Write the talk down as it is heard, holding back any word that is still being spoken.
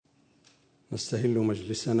نستهل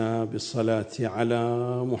مجلسنا بالصلاة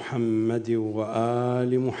على محمد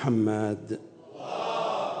وآل محمد.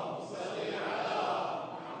 اللهم صل على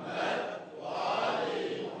محمد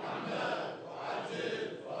وآل محمد وعجل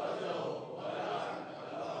فرجهم ولا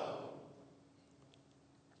تحرمهم.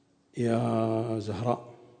 يا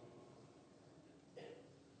زهراء،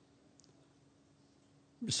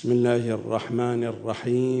 بسم الله الرحمن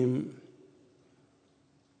الرحيم.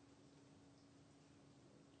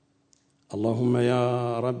 اللهم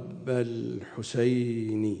يا رب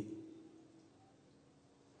الحسين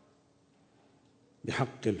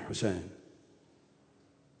بحق الحسين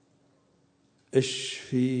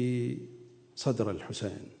اشفي صدر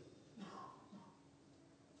الحسين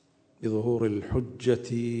بظهور الحجة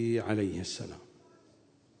عليه السلام.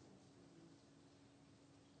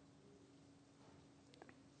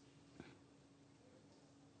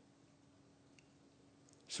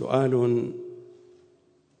 سؤال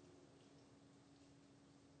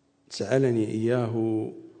سألني إياه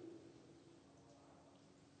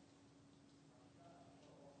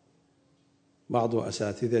بعض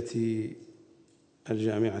أساتذة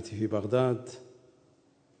الجامعة في بغداد،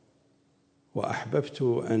 وأحببت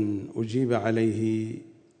أن أجيب عليه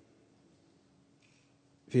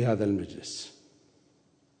في هذا المجلس.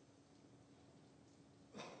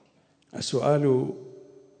 السؤال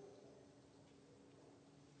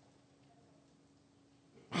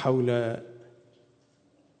حول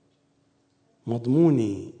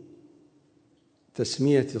مضمون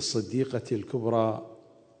تسمية الصديقة الكبرى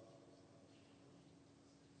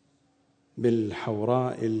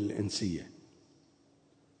بالحوراء الإنسية.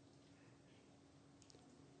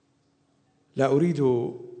 لا أريد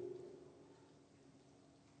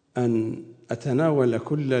أن أتناول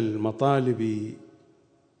كل المطالب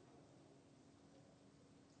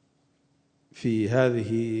في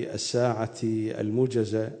هذه الساعة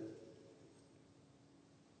الموجزة،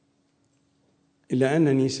 إلا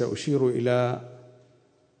أنني سأشير إلى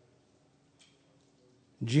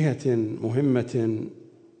جهة مهمة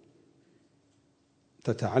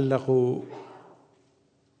تتعلق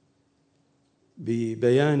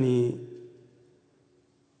ببيان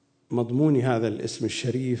مضمون هذا الاسم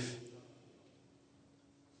الشريف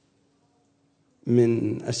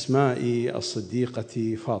من أسماء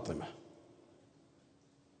الصديقة فاطمة.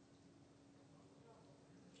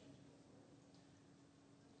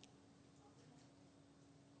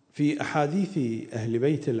 في أحاديث أهل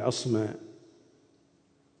بيت العصمة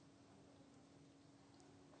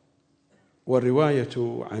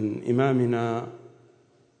والرواية عن إمامنا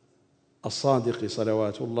الصادق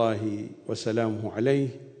صلوات الله وسلامه عليه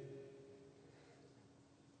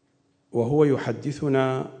وهو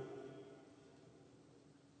يحدثنا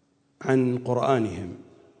عن قرآنهم،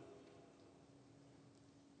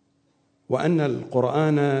 وأن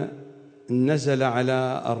القرآن نزل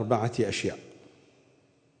على 4 أشياء: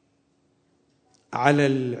 على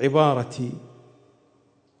العبارة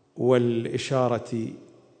والإشارة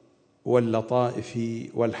واللطائف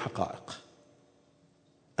والحقائق.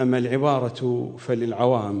 أما العبارة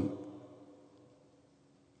فللعوام،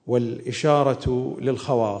 والإشارة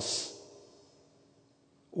للخواص،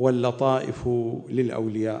 واللطائف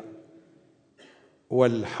للأولياء،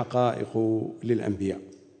 والحقائق للأنبياء.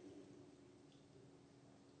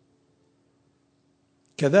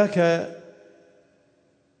 كذاك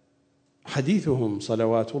حديثهم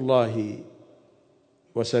صلوات الله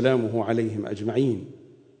وسلامه عليهم أجمعين،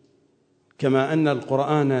 كما أن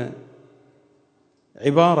القرآن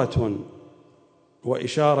عبارة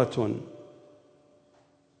وإشارة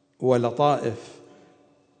ولطائف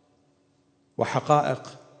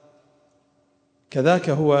وحقائق، كذاك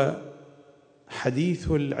هو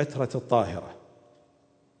حديث العترة الطاهرة،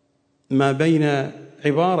 ما بين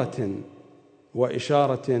عبارة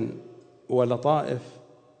وإشارة ولطائف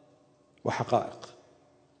وحقائق.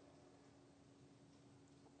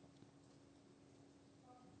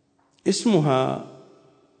 اسمها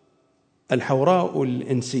الحوراء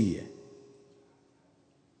الإنسية.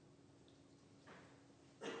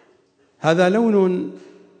 هذا لون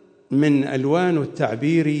من ألوان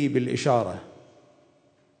التعبير بالإشارة.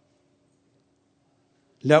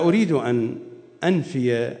 لا أريد أن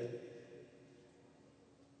أنفي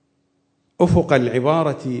أفق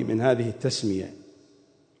العبارة من هذه التسمية،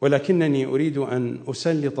 ولكنني أريد أن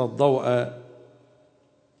أسلط الضوء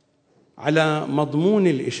على مضمون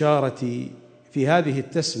الإشارة في هذه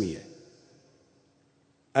التسمية: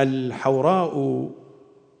 الحوراء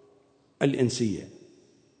الإنسية.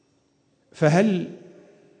 فهل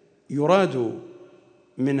يراد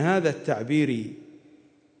من هذا التعبير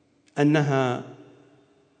أنها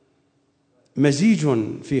مزيج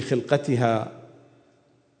في خلقتها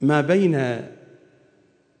ما بين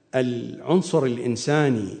العنصر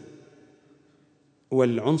الإنساني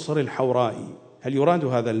والعنصر الحورائي. هل يراد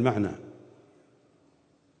هذا المعنى؟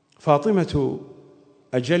 فاطمة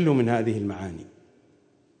أجل من هذه المعاني.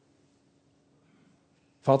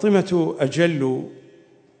 فاطمة أجل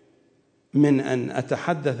من أن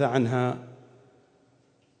أتحدث عنها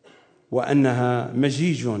وأنها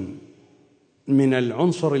مزيج من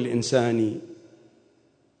العنصر الإنساني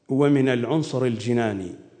ومن العنصر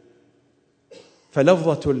الجناني.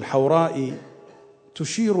 فلفظة الحوراء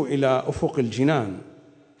تشير إلى أفق الجنان،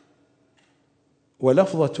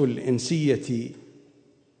 ولفظة الإنسية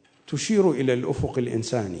تشير إلى الأفق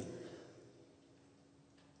الإنساني.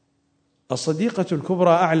 الصديقة الكبرى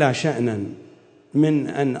أعلى شأناً من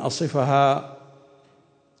أن أصفها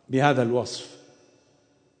بهذا الوصف.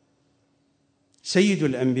 سيد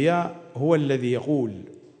الأنبياء هو الذي يقول: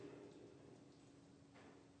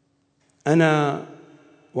 أنا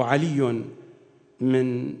وعلي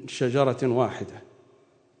من شجرة واحدة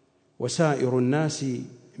وسائر الناس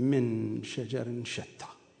من شجر شتى،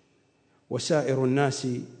 وسائر الناس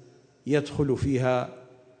يدخل فيها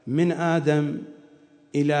من آدم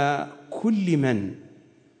إلى كل من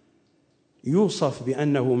يوصف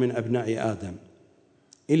بأنه من أبناء آدم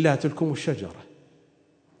إلا تلكم الشجرة،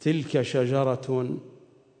 تلك شجرة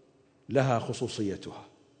لها خصوصيتها.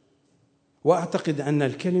 وأعتقد أن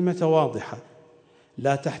الكلمة واضحة،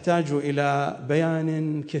 لا تحتاج إلى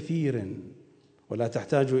بيان كثير ولا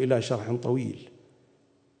تحتاج إلى شرح طويل.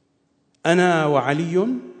 أنا وعلي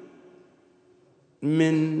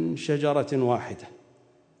من شجرة واحدة،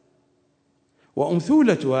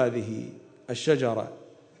 وأمثولة هذه الشجرة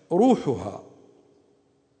روحها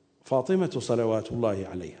فاطمة صلوات الله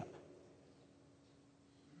عليها.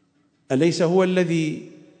 أليس هو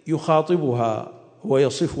الذي يخاطبها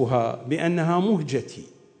ويصفها بأنها مهجتي؟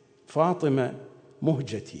 فاطمة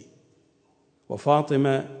مهجتي،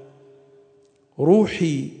 وفاطمة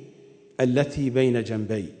روحي التي بين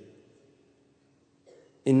جنبي.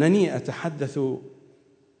 إنني أتحدث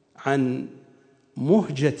عن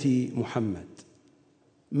مهجة محمد.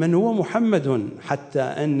 من هو محمد حتى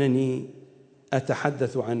أنني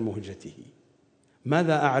أتحدث عن مهجته؟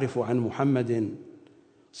 ماذا أعرف عن محمد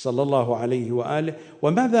صلى الله عليه وآله؟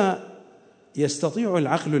 وماذا يستطيع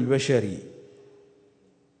العقل البشري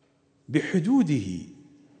بحدوده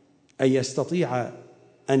أن يستطيع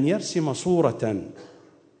أن يرسم صورة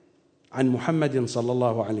عن محمد صلى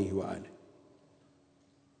الله عليه وآله؟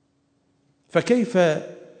 فكيف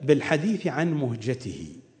بالحديث عن مهجته؟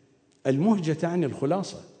 المهجة عن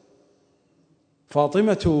الخلاصة.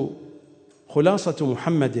 فاطمة خلاصة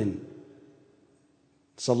محمد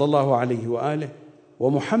صلى الله عليه وآله،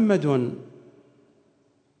 ومحمد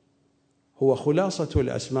هو خلاصة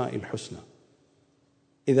الأسماء الحسنى.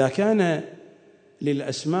 إذا كان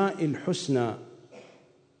للأسماء الحسنى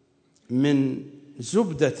من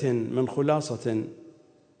زبدة من خلاصة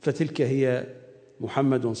فتلك هي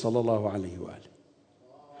محمد صلى الله عليه وآله.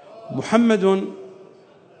 محمد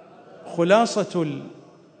خلاصة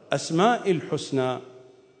الأسماء الحسنى،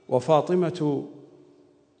 وفاطمة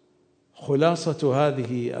خلاصة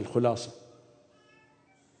هذه الخلاصة.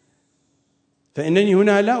 فإنني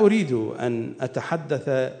هنا لا أريد أن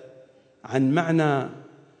أتحدث عن معنى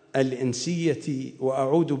الإنسية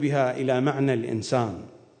وأعود بها إلى معنى الإنسان،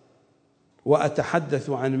 وأتحدث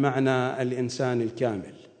عن معنى الإنسان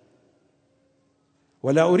الكامل،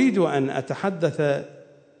 ولا أريد أن أتحدث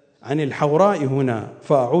عن الحوراء هنا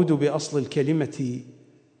فأعود بأصل الكلمة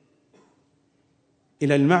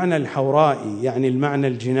إلى المعنى الحورائي، يعني المعنى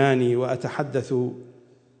الجناني، وأتحدث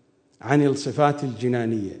عن الصفات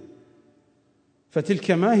الجنانية.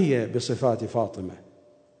 فتلك ما هي بصفات فاطمة،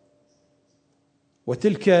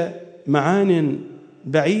 وتلك معان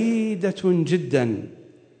بعيدة جدا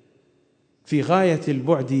في غاية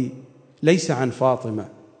البعد، ليس عن فاطمة،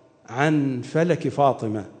 عن فلك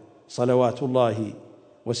فاطمة صلوات الله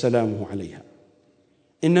وسلامه عليها.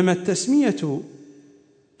 إنما التسمية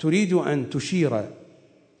تريد أن تشير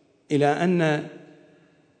إلى أن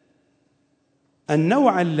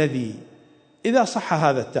النوع الذي، إذا صح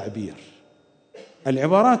هذا التعبير،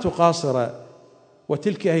 العبارات قاصرة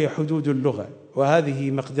وتلك هي حدود اللغة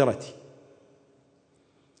وهذه مقدرتي.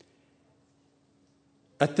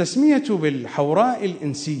 التسمية بالحوراء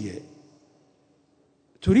الإنسية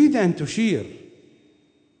تريد أن تشير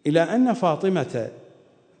إلى أن فاطمة،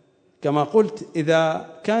 كما قلت إذا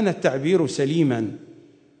كان التعبير سليما،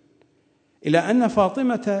 إلى أن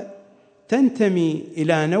فاطمة تنتمي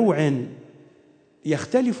إلى نوع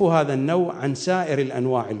يختلف هذا النوع عن سائر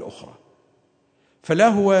الأنواع الأخرى. فلا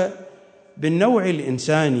هو بالنوع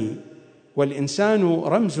الإنساني، والإنسان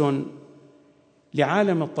رمز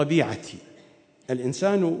لعالم الطبيعة.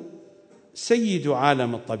 الإنسان سيد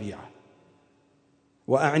عالم الطبيعة،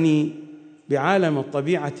 وأعني بعالم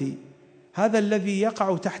الطبيعة هذا الذي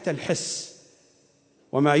يقع تحت الحس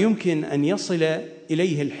وما يمكن أن يصل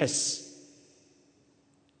إليه الحس.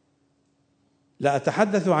 لا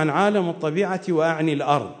أتحدث عن عالم الطبيعة وأعني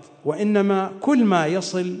الأرض، وإنما كل ما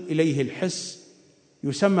يصل إليه الحس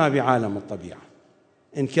يسمى بعالم الطبيعة،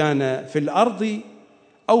 إن كان في الأرض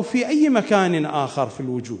أو في أي مكان آخر في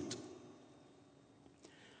الوجود.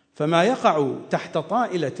 فما يقع تحت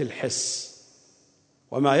طائلة الحس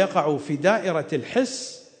وما يقع في دائرة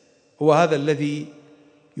الحس هو هذا الذي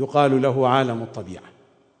يقال له عالم الطبيعة.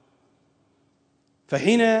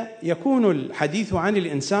 فحين يكون الحديث عن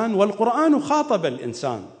الإنسان، والقرآن خاطب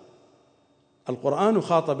الإنسان، القرآن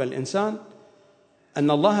خاطب الإنسان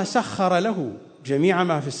أن الله سخر له جميع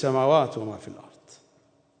ما في السماوات وما في الأرض.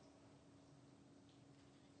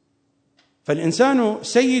 فالإنسان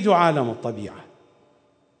سيد عالم الطبيعة،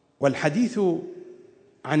 والحديث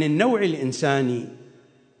عن النوع الإنساني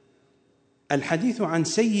الحديث عن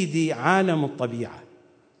سيد عالم الطبيعة.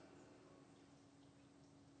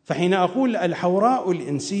 فحين أقول الحوراء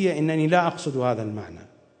الإنسية إنني لا أقصد هذا المعنى.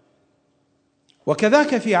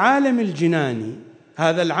 وكذاك في عالم الجنان،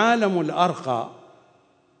 هذا العالم الأرقى،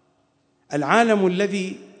 العالم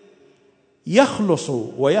الذي يخلص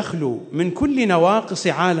ويخلو من كل نواقص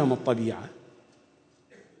عالم الطبيعة،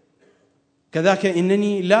 كذاك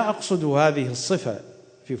إنني لا أقصد هذه الصفة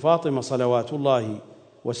في فاطمة صلوات الله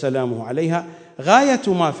وسلامه عليها. غاية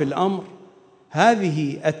ما في الأمر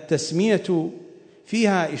هذه التسمية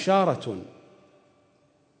فيها إشارة،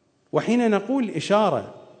 وحين نقول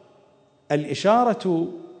إشارة، الإشارة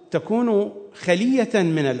تكون خلية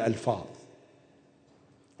من الألفاظ،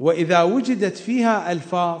 وإذا وجدت فيها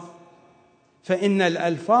ألفاظ فإن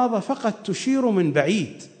الألفاظ فقط تشير من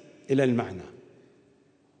بعيد إلى المعنى.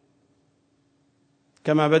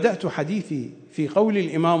 كما بدأت حديثي في قول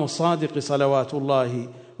الإمام الصادق صلوات الله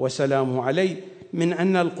وسلامه عليه من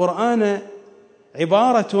أن القرآن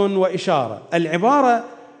عبارة وإشارة. العبارة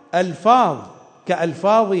ألفاظ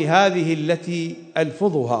كألفاظ هذه التي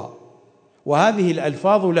ألفظها، وهذه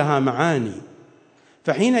الألفاظ لها معاني،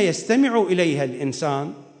 فحين يستمع إليها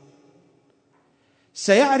الإنسان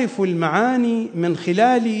سيعرف المعاني من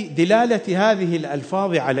خلال دلالة هذه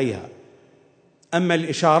الألفاظ عليها. أما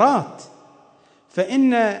الإشارات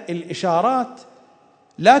فإن الإشارات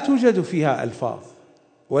لا توجد فيها ألفاظ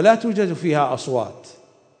ولا توجد فيها أصوات،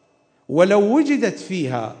 ولو وجدت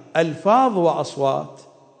فيها ألفاظ وأصوات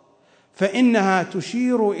فإنها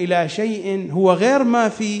تشير إلى شيء هو غير ما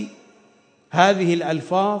في هذه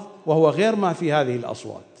الألفاظ وهو غير ما في هذه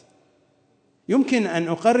الأصوات. يمكن أن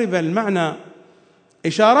أقرب المعنى.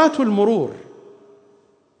 إشارات المرور،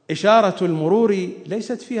 إشارة المرور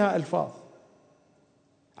ليست فيها ألفاظ،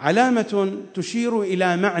 علامة تشير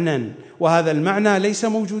إلى معنى، وهذا المعنى ليس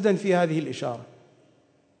موجودا في هذه الإشارة.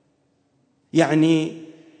 يعني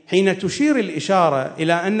حين تشير الإشارة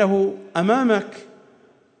إلى أنه أمامك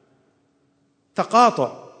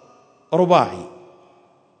تقاطع رباعي،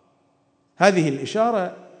 هذه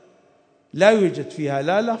الإشارة لا يوجد فيها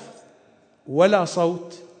لا لفظ ولا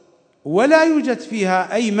صوت ولا يوجد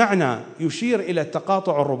فيها أي معنى يشير إلى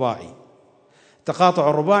التقاطع الرباعي. التقاطع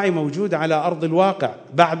الرباعي موجود على أرض الواقع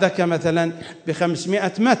بعدك مثلا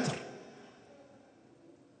ب500 متر.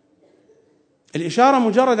 الإشارة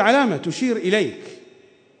مجرد علامة تشير إليك،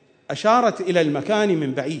 أشارت إلى المكان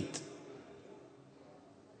من بعيد.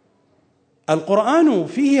 القرآن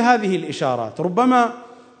فيه هذه الإشارات. ربما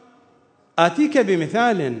آتيك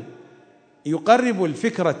بمثال يقرب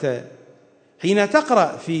الفكرة. حين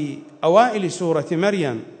تقرأ في أوائل سورة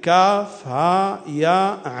مريم كاف ها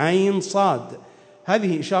يا عين صاد،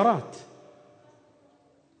 هذه إشارات.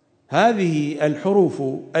 هذه الحروف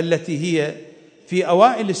التي هي في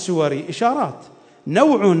أوائل السور إشارات،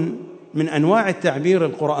 نوع من أنواع التعبير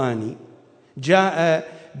القرآني جاء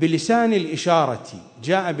بلسان الإشارة،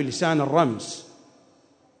 جاء بلسان الرمز.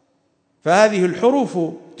 فهذه الحروف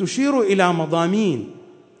تشير إلى مضامين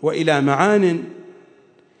وإلى معان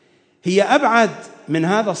هي أبعد من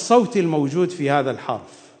هذا الصوت الموجود في هذا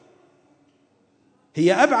الحرف،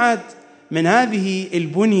 هي أبعد من هذه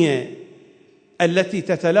البنية التي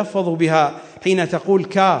تتلفظ بها حين تقول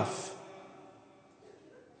كاف.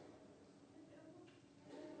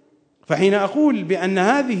 فحين أقول بأن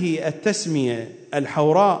هذه التسمية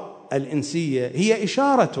الحوراء الإنسية هي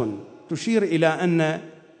إشارة تشير إلى أن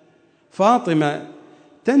فاطمة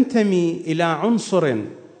تنتمي إلى عنصر،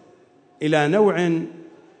 إلى نوع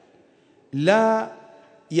لا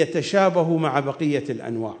يتشابه مع بقية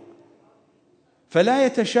الأنواع، فلا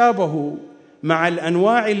يتشابه مع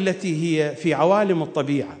الأنواع التي هي في عوالم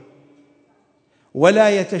الطبيعة،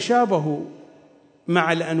 ولا يتشابه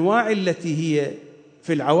مع الأنواع التي هي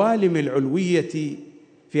في العوالم العلوية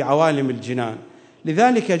في عوالم الجنان.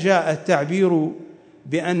 لذلك جاء التعبير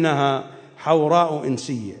بأنها حوراء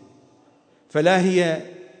إنسية، فلا هي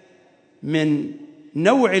من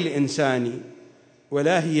نوع الإنسان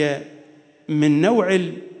ولا هي من نوع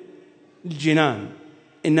الجنان،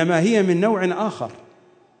 إنما هي من نوع آخر.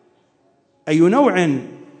 أي نوع؟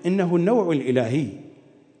 إنه النوع الإلهي،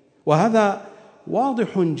 وهذا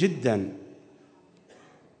واضح جدا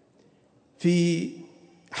في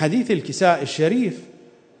حديث الكساء الشريف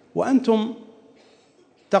وأنتم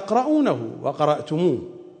تقرؤونه وقرأتموه،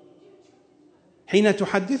 حين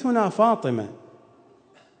تحدثنا فاطمة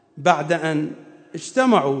بعد أن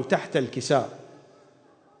اجتمعوا تحت الكساء،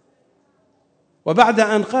 وبعد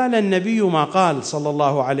أن قال النبي ما قال صلى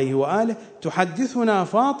الله عليه وآله، تحدثنا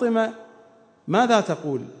فاطمة ماذا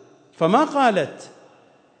تقول؟ فما قالت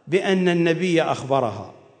بأن النبي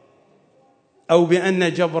أخبرها أو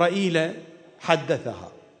بأن جبرائيل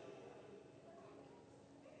حدثها.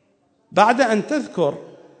 بعد أن تذكر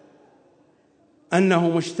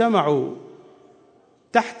أنهم اجتمعوا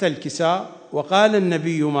تحت الكساء وقال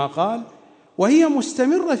النبي ما قال، وهي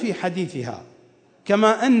مستمرة في حديثها،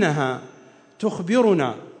 كما أنها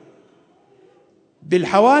تخبرنا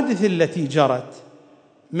بالحوادث التي جرت،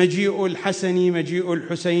 مجيء الحسن، مجيء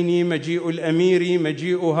الحسين، مجيء الأمير،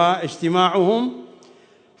 مجيئها، اجتماعهم،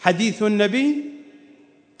 حديث النبي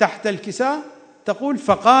تحت الكساء، تقول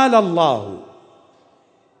فقال الله،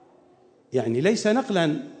 يعني ليس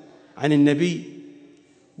نقلا عن النبي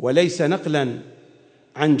وليس نقلا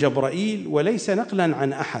عن جبرائيل وليس نقلا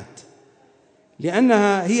عن أحد،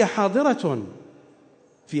 لأنها هي حاضرة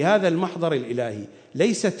في هذا المحضر الإلهي،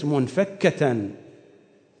 ليست منفكة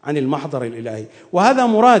عن المحضر الإلهي. وهذا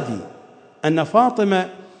مرادي، أن فاطمة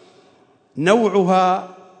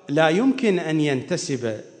نوعها لا يمكن أن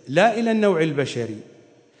ينتسب لا إلى النوع البشري،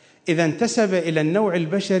 إذا انتسب إلى النوع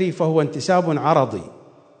البشري فهو انتساب عرضي،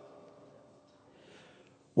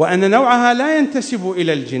 وأن نوعها لا ينتسب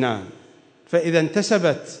إلى الجنان، فإذا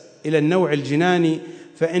انتسبت إلى النوع الجناني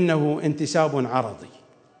فإنه انتساب عرضي.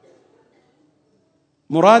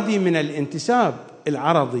 مرادي من الانتساب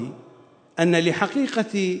العرضي أن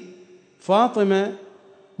لحقيقة فاطمة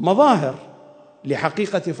مظاهر،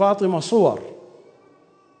 لحقيقة فاطمة صور،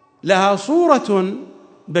 لها صورة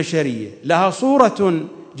بشرية، لها صورة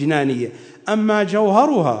جنانية، أما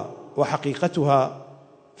جوهرها وحقيقتها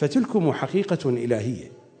فتلكم حقيقة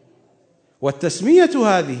إلهية. والتسمية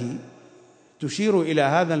هذه تشير إلى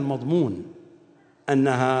هذا المضمون،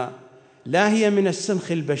 أنها لا هي من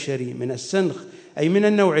السنخ البشري، من السنخ أي من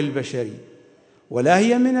النوع البشري، ولا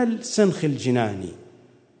هي من السنخ الجناني،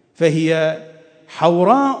 فهي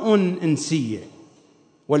حوراء إنسية.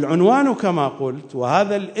 والعنوان كما قلت،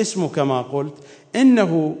 وهذا الاسم كما قلت،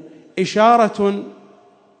 إنه إشارة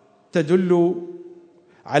تدل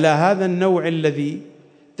على هذا النوع الذي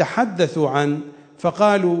تحدثوا عنه،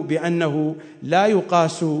 فقالوا بأنه لا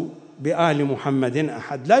يقاس بآل محمد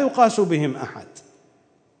أحد، لا يقاس بهم أحد،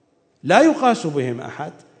 لا يقاس بهم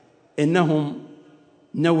أحد، إنهم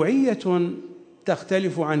نوعية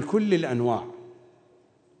تختلف عن كل الأنواع.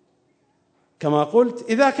 كما قلت،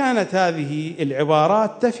 إذا كانت هذه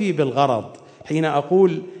العبارات تفي بالغرض حين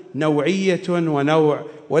أقول نوعية ونوع،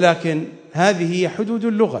 ولكن هذه هي حدود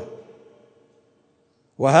اللغة،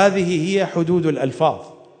 وهذه هي حدود الألفاظ.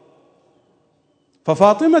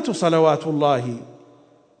 ففاطمة صلوات الله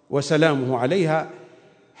وسلامه عليها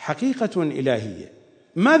حقيقة إلهية.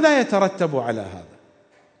 ماذا يترتب على هذا؟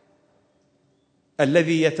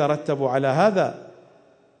 الذي يترتب على هذا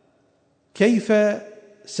كيف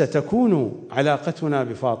ستكون علاقتنا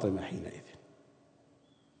بفاطمة حينئذ؟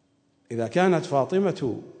 إذا كانت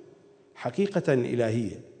فاطمة حقيقة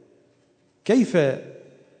إلهية، كيف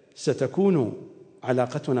ستكون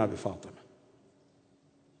علاقتنا بفاطمة؟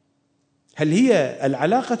 هل هي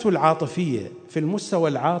العلاقة العاطفية في المستوى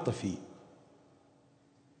العاطفي،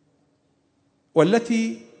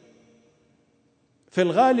 والتي في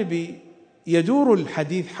الغالب يدور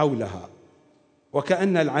الحديث حولها،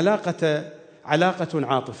 وكأن العلاقة علاقة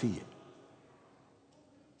عاطفية؟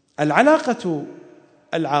 العلاقة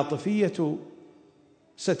العاطفية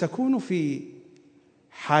ستكون في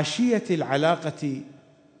حاشية العلاقة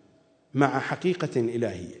مع حقيقة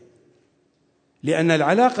إلهية، لأن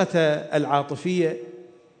العلاقة العاطفية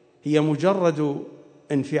هي مجرد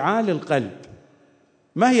انفعال القلب.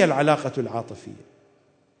 ما هي العلاقة العاطفية؟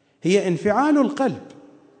 هي انفعال القلب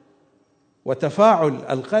وتفاعل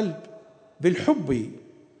القلب بالحب،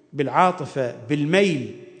 بالعاطفة،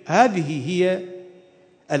 بالميل. هذه هي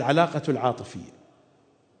العلاقة العاطفية.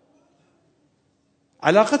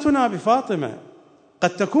 علاقتنا بفاطمة قد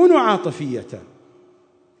تكون عاطفية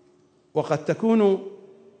وقد تكون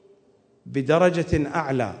بدرجة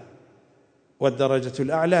أعلى، والدرجة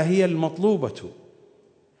الأعلى هي المطلوبة.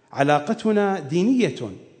 علاقتنا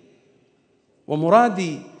دينية،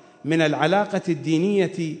 ومرادي من العلاقة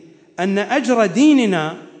الدينية أن أجر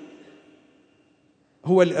ديننا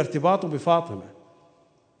هو الارتباط بفاطمة.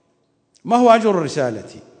 ما هو أجر الرسالة؟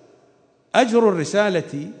 أجر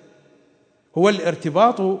الرسالة هو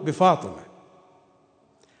الارتباط بفاطمة.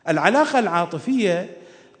 العلاقة العاطفية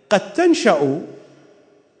قد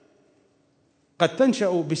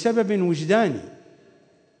تنشأ بسبب وجداني،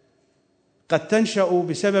 قد تنشأ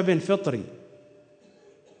بسبب فطري.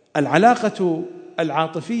 العلاقة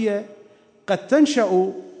العاطفية قد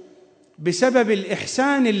تنشأ بسبب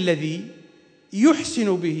الإحسان الذي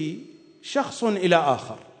يحسن به شخص إلى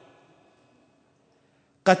آخر،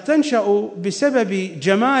 قد تنشأ بسبب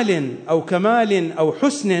جمال أو كمال أو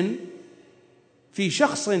حسن في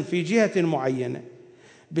شخص في جهة معينة.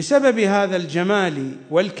 بسبب هذا الجمال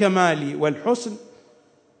والكمال والحسن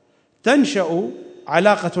تنشأ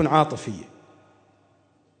علاقة عاطفية.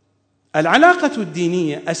 العلاقة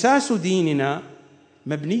الدينية أساس ديننا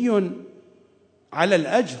مبني على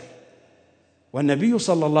الأجر، والنبي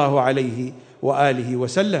صلى الله عليه وآله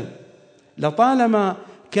وسلم لطالما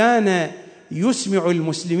كان يسمع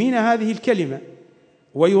المسلمين هذه الكلمة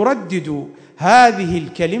ويردد هذه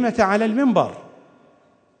الكلمة على المنبر.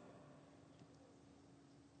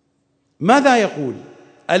 ماذا يقول؟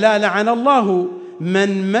 ألا لعن الله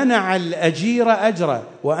من منع الأجير أجره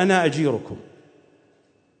وأنا أجيركم.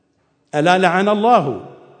 ألا لعن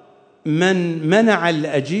الله من منع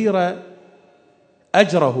الأجير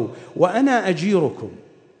أجره وأنا أجيركم،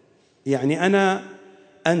 يعني أنا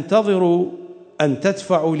أنتظر أن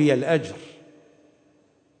تدفعوا لي الأجر،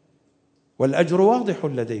 والأجر واضح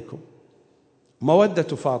لديكم.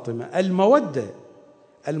 مودة فاطمة،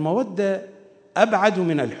 المودة أبعد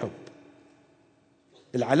من الحب.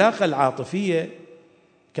 العلاقة العاطفية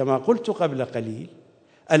كما قلت قبل قليل،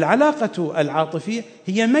 العلاقة العاطفية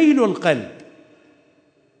هي ميل القلب،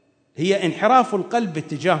 هي انحراف القلب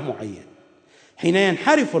باتجاه معين. حين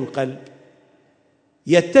ينحرف القلب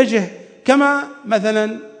يتجه، كما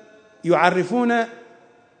مثلا يعرفون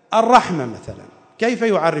الرحمة مثلا. كيف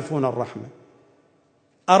يعرفون الرحمة؟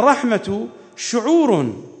 الرحمة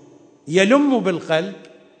شعور يلم بالقلب،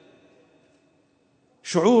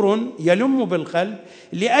 شعور يلم بالقلب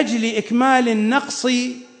لأجل إكمال النقص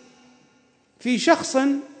في شخص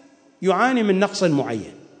يعاني من نقص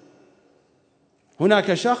معين.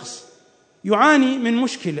 هناك شخص يعاني من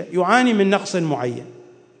مشكلة، يعاني من نقص معين،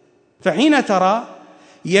 فحين ترى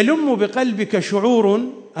يلم بقلبك شعور،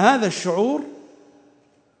 هذا الشعور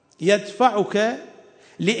يدفعك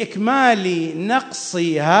لإكمال نقص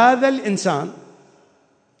هذا الإنسان،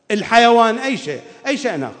 الحيوان، أي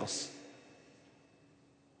شيء ناقص.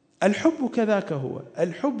 الحب كذاك هو،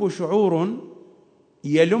 الحب شعور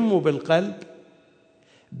يلم بالقلب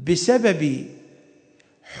بسبب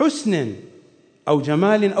حسن أو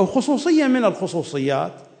جمال أو خصوصية من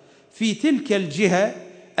الخصوصيات في تلك الجهة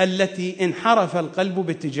التي انحرف القلب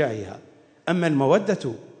باتجاهها. أما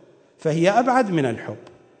المودة فهي أبعد من الحب.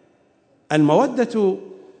 المودة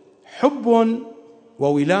حب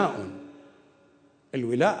وولاء،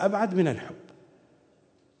 الولاء أبعد من الحب.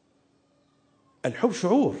 الحب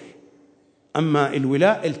شعور، أما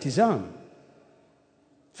الولاء التزام.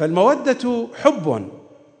 فالمودة حب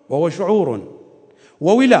وهو شعور،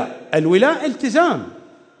 وولاء، الولاء التزام،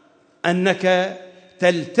 أنك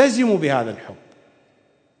تلتزم بهذا الحب،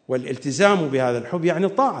 والالتزام بهذا الحب يعني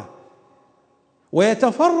الطاعة.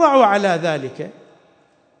 ويتفرع على ذلك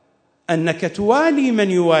أنك توالي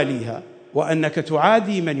من يواليها وأنك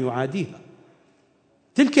تعادي من يعاديها.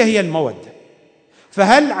 تلك هي المودة.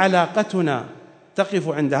 فهل علاقتنا تقف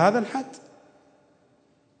عند هذا الحد؟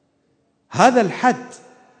 هذا الحد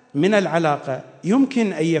من العلاقة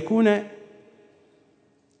يمكن أن يكون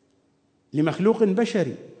لمخلوق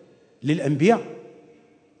بشري، للأنبياء.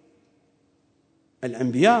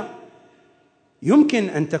 الأنبياء يمكن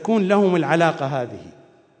أن تكون لهم العلاقة هذه.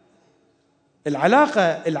 العلاقة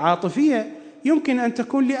العاطفية يمكن أن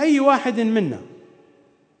تكون لأي واحد منا.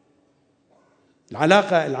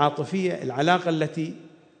 العلاقة العاطفية، العلاقة التي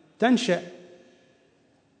تنشأ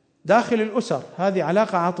داخل الأسر، هذه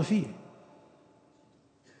علاقة عاطفية.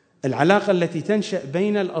 العلاقة التي تنشأ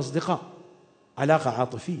بين الأصدقاء علاقة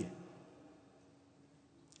عاطفية.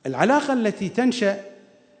 العلاقة التي تنشأ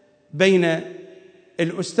بين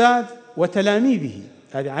الأستاذ وتلاميذه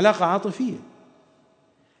هذه علاقة عاطفية.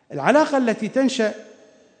 العلاقة التي تنشأ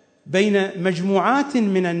بين مجموعات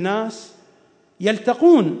من الناس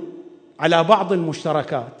يلتقون على بعض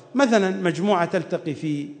المشتركات، مثلا مجموعة تلتقي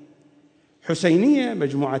في حسينية،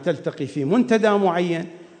 مجموعة تلتقي في منتدى معين،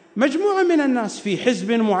 مجموعة من الناس في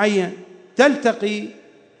حزب معين تلتقي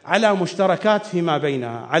على مشتركات فيما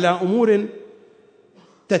بينها، على أمور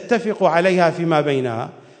تتفق عليها فيما بينها،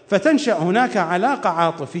 فتنشأ هناك علاقة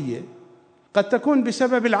عاطفية قد تكون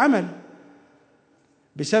بسبب العمل،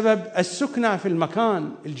 بسبب السكنة في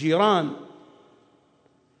المكان، الجيران،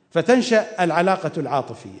 فتنشأ العلاقة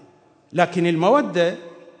العاطفية. لكن المودة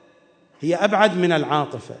هي أبعد من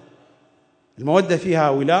العاطفة. المودة فيها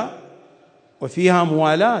ولاء وفيها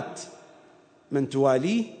موالاة من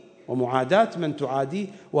تواليه ومعاداة من تعاديه،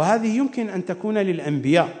 وهذه يمكن أن تكون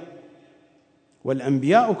للأنبياء،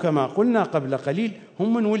 والأنبياء كما قلنا قبل قليل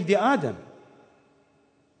هم من ولد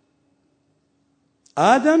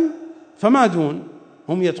آدم فما دون،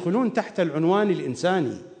 هم يدخلون تحت العنوان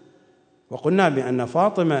الإنساني، وقلنا بأن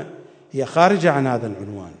فاطمة هي خارجة عن هذا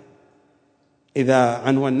العنوان. إذا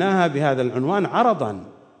عنوناها بهذا العنوان عرضا،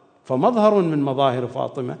 فمظهر من مظاهر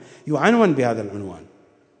فاطمة يعنون بهذا العنوان.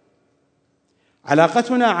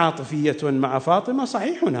 علاقتنا عاطفية مع فاطمة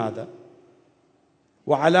صحيح هذا،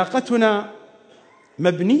 وعلاقتنا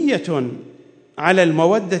مبنية على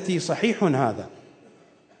المودة صحيح هذا،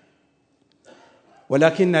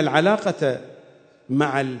 ولكن العلاقة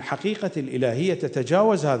مع الحقيقة الإلهية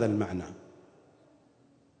تتجاوز هذا المعنى.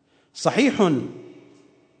 صحيح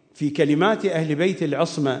في كلمات أهل بيت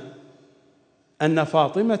العصمة أن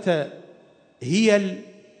فاطمة هي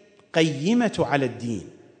القيمة على الدين،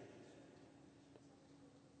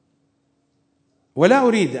 ولا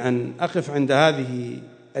أريد أن أقف عند هذه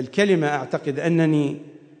الكلمة. أعتقد أنني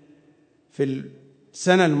في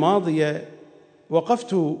السنة الماضية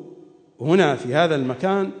وقفت هنا في هذا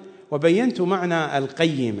المكان وبينت معنى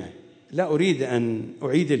القيمة، لا أريد أن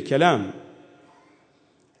أعيد الكلام،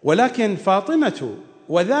 ولكن فاطمة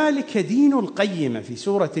وذلك دين القيمة في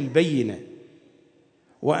سورة البينة،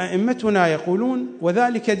 وأئمتنا يقولون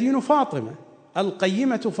وذلك دين فاطمة،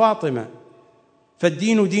 القيمة فاطمة،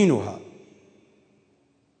 فالدين دينها.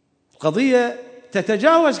 القضية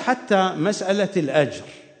تتجاوز حتى مسألة الأجر.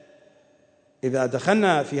 إذا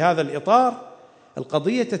دخلنا في هذا الإطار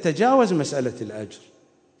القضية تتجاوز مسألة الأجر.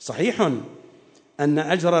 صحيح أن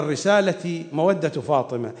أجر الرسالة مودة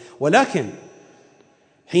فاطمة، ولكن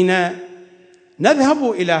حين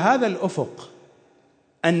نذهب إلى هذا الأفق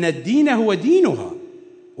أن الدين هو دينها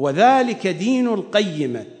وذلك دين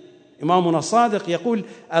القيمة، إمامنا الصادق يقول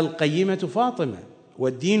القيمة فاطمة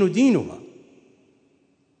والدين دينها.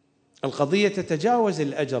 القضية تتجاوز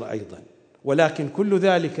الأجر أيضا، ولكن كل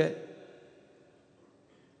ذلك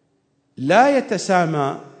لا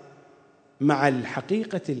يتسامى مع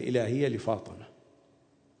الحقيقة الإلهية لفاطمة.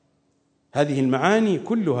 هذه المعاني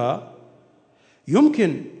كلها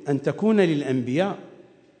يمكن أن تكون للأنبياء،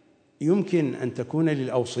 يمكن أن تكون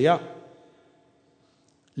للأوصياء.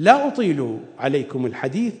 لا أطيل عليكم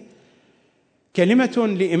الحديث.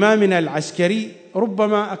 كلمة لإمامنا العسكري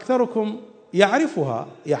ربما أكثركم يعرفها،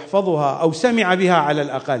 يحفظها أو سمع بها على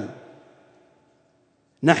الأقل: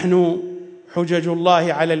 نحن حجج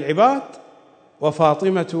الله على العباد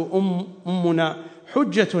وفاطمة أمنا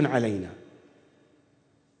حجة علينا.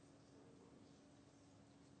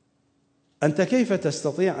 أنت كيف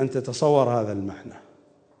تستطيع أن تتصور هذا المعنى؟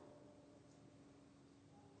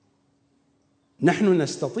 نحن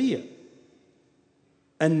نستطيع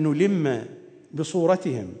أن نلم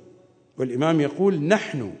بصورتهم، والإمام يقول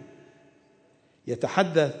نحن،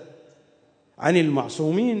 يتحدث عن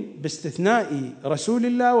المعصومين باستثناء رسول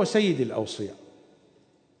الله وسيد الأوصياء،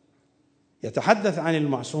 يتحدث عن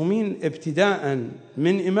المعصومين ابتداء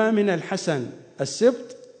من إمامنا الحسن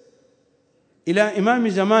السبط إلى إمام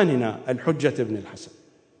زماننا الحجة بن الحسن،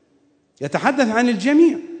 يتحدث عن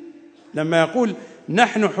الجميع لما يقول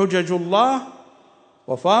نحن حجج الله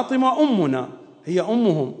وفاطمة أمنا، هي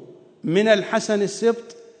أمهم، من الحسن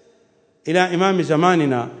السبط إلى إمام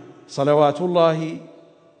زماننا صلوات الله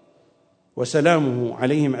وسلامه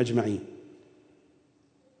عليهم أجمعين.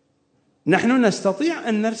 نحن نستطيع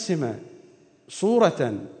أن نرسم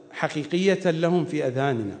صورة حقيقية لهم في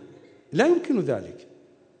أذهاننا، لا يمكن ذلك.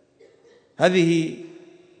 هذه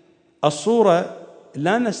الصورة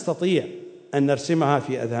لا نستطيع أن نرسمها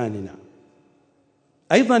في أذهاننا،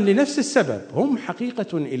 أيضا لنفس السبب، هم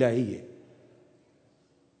حقيقة إلهية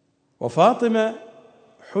وفاطمة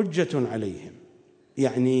حجة عليهم،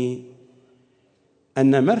 يعني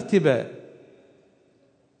أن مرتبة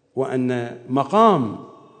وأن مقام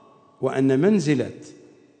وأن منزلة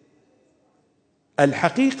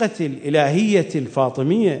الحقيقة الإلهية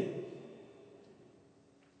الفاطمية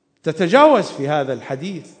تتجاوز في هذا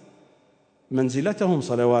الحديث منزلتهم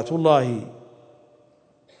صلوات الله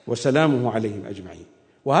وسلامه عليهم أجمعين.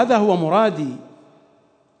 وهذا هو مرادي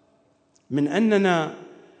من أننا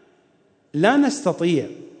لا نستطيع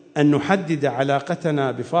أن نحدد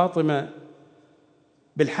علاقتنا بفاطمة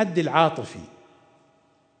بالحد العاطفي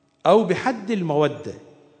أو بحد المودة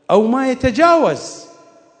أو ما يتجاوز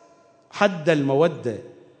حد المودة،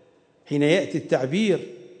 حين يأتي التعبير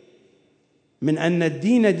من أن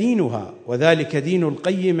الدين دينها وذلك دين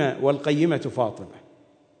القيمة والقيمة فاطمة.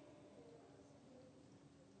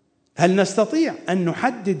 هل نستطيع أن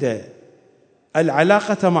نحدد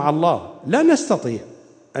العلاقة مع الله؟ لا نستطيع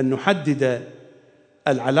أن نحدد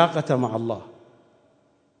العلاقة مع الله.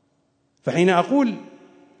 فحين أقول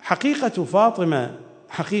حقيقة فاطمة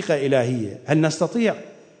حقيقة إلهية، هل نستطيع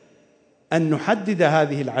أن نحدد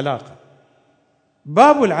هذه العلاقة؟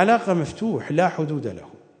 باب العلاقة مفتوح لا حدود له،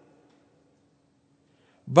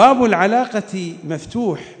 باب العلاقة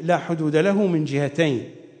مفتوح لا حدود له من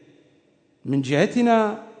جهتين: من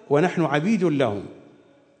جهتنا ونحن عبيد لهم،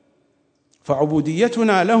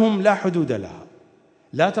 فعبوديتنا لهم لا حدود لها،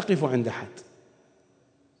 لا تقف عند حد.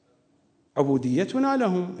 عبوديتنا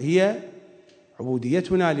لهم هي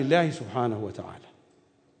عبوديتنا لله سبحانه وتعالى،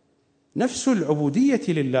 نفس العبودية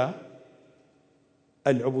لله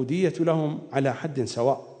العبودية لهم على حد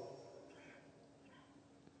سواء.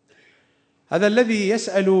 هذا الذي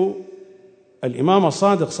يسأل الإمام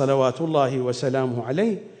الصادق صلوات الله وسلامه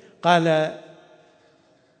عليه، قال: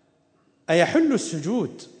 أيحل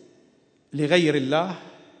السجود لغير الله؟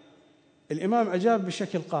 الإمام أجاب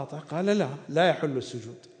بشكل قاطع، قال: لا يحل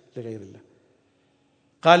السجود لغير الله.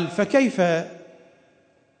 قال: فكيف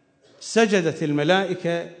سجدت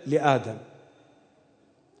الملائكة لآدم؟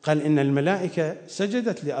 قال: إن الملائكة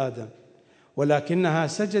سجدت لآدم ولكنها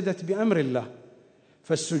سجدت بأمر الله،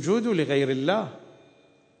 فالسجود لغير الله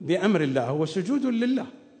بأمر الله هو سجود لله.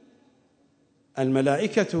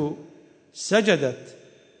 الملائكة سجدت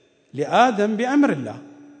لآدم بأمر الله،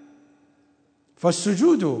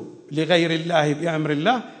 فالسجود لغير الله بأمر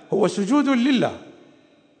الله هو سجود لله.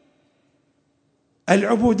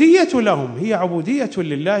 العبودية لهم هي عبودية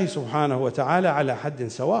لله سبحانه وتعالى على حد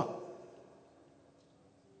سواء.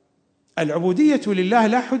 العبودية لله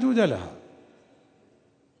لا حدود لها،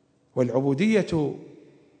 والعبودية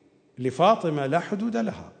لفاطمة لا حدود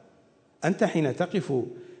لها. أنت حين تقف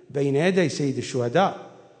بين يدي سيد الشهداء،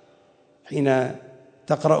 حين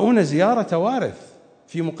تقرؤون زيارة وارث،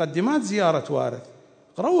 في مقدمات زيارة وارث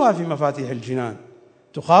اقرأوها في مفاتيح الجنان،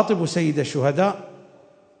 تخاطب سيد الشهداء: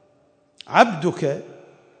 عبدك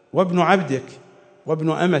وابن عبدك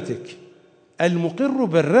وابن أمتك المقر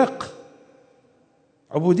بالرق.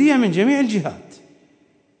 عبودية من جميع الجهات.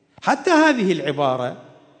 حتى هذه العبارة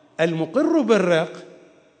المقر بالرق،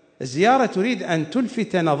 الزيارة تريد أن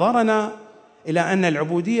تلفت نظرنا إلى أن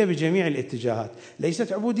العبودية بجميع الاتجاهات،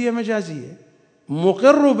 ليست عبودية مجازية.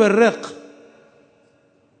 مقر بالرق،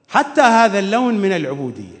 حتى هذا اللون من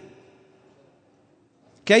العبودية.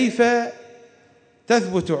 كيف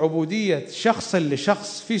تثبت عبودية شخص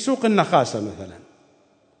لشخص في سوق النخاسة مثلا؟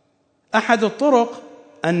 أحد الطرق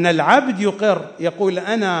أن العبد يقر، يقول: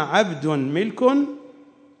 أنا عبد ملك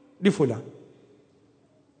لفلان،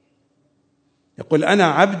 يقول: أنا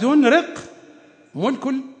عبد رق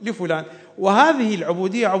ملك لفلان. وهذه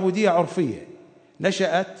العبودية عبودية عرفية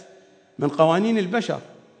نشأت من قوانين البشر،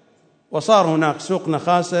 وصار هناك سوق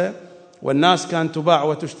نخاسة والناس كانت تباع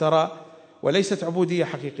وتشترى، وليست عبودية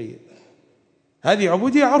حقيقية. هذه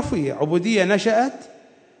عبودية عرفية، عبودية نشأت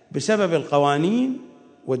بسبب القوانين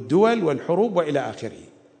والدول والحروب وإلى آخره.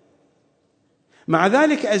 مع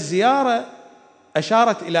ذلك الزيارة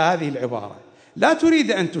أشارت إلى هذه العبارة، لا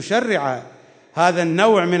تريد أن تشرع هذا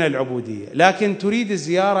النوع من العبودية، لكن تريد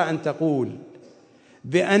الزيارة أن تقول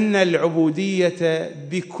بأن العبودية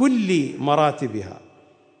بكل مراتبها،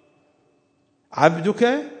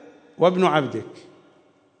 عبدك وابن عبدك،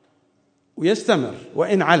 ويستمر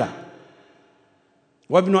وإن علا،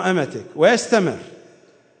 وابن أمتك، ويستمر،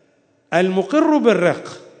 المقر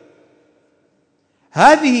بالرق.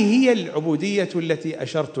 هذه هي العبودية التي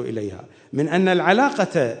أشرت إليها، من أن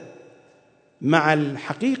العلاقة مع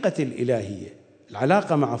الحقيقة الإلهية،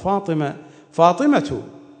 العلاقة مع فاطمة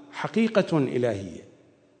حقيقة إلهية.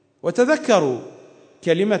 وتذكروا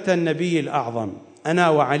كلمة النبي الأعظم: أنا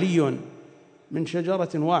وعلي من شجرة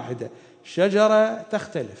واحدة، شجرة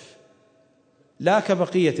تختلف لا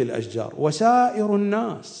كبقية الأشجار، وسائر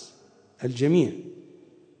الناس الجميع،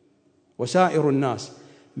 وسائر الناس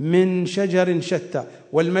من شجر شتى.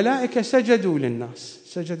 والملائكة سجدوا للناس،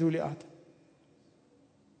 سجدوا لآدم.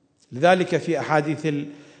 لذلك في أحاديث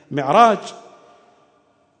المعراج،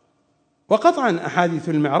 وقطعا أحاديث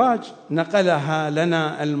المعراج نقلها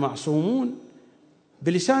لنا المعصومون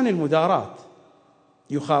بلسان المداراة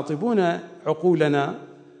يخاطبون عقولنا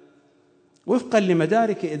وفقا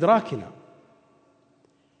لمدارك إدراكنا.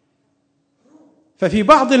 ففي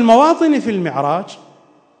بعض المواطن في المعراج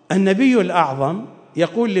النبي الأعظم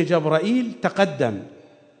يقول لجبرائيل تقدم.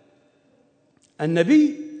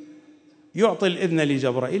 النبي يعطي الإذن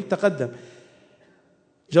لجبرائيل تقدم.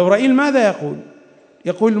 جبرائيل ماذا يقول؟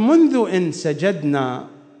 يقول منذ أن سجدنا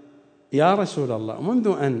يا رسول الله،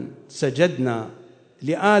 منذ أن سجدنا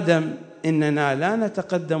لآدم إننا لا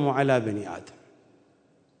نتقدم على بني آدم،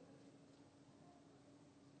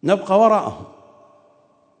 نبقى وراءهم.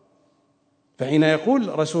 فحين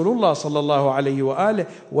يقول رسول الله صلى الله عليه وآله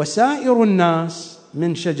وسائر الناس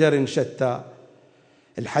من شجر شتى،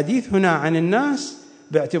 الحديث هنا عن الناس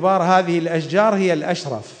باعتبار هذه الأشجار هي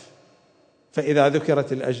الأشرف، فإذا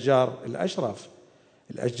ذكرت الأشجار الأشرف،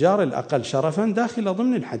 الأشجار الأقل شرفا داخل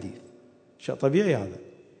ضمن الحديث، شيء طبيعي هذا.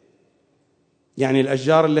 يعني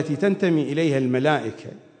الأشجار التي تنتمي إليها الملائكة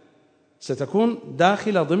ستكون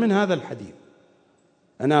داخلة ضمن هذا الحديث.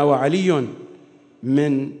 أنا وعلي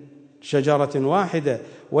من شجرة واحدة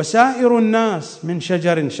وسائر الناس من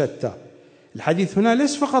شجر شتى. الحديث هنا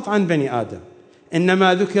ليس فقط عن بني آدم،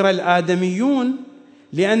 إنما ذكر الآدميون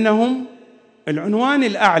لأنهم العنوان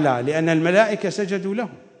الأعلى، لأن الملائكة سجدوا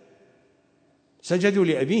لهم، سجدوا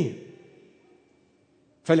لأبيهم،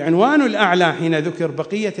 فالعنوان الأعلى حين ذكر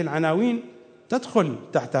بقية العناوين تدخل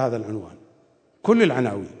تحت هذا العنوان، كل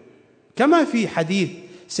العناوين. كما في حديث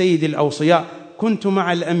سيد الأوصياء كنت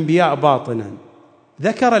مع الأنبياء باطنا،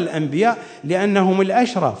 ذكر الأنبياء لأنهم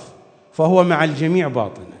الأشرف، فهو مع الجميع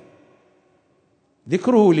باطنا.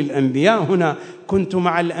 ذكره للأنبياء هنا كنت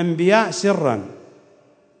مع الأنبياء سرا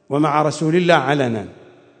ومع رسول الله علنا،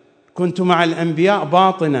 كنت مع الأنبياء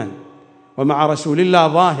باطنا ومع رسول الله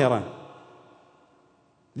ظاهرا.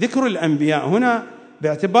 ذكر الأنبياء هنا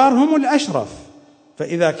باعتبارهم الأشرف،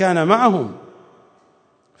 فإذا كان معهم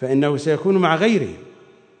فإنه سيكون مع غيرهم.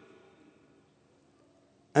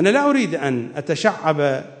 أنا لا أريد أن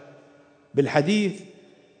أتشعب بالحديث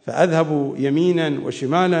فأذهب يمينا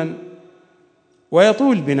وشمالا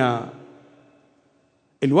ويطول بنا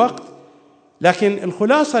الوقت، لكن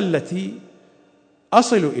الخلاصة التي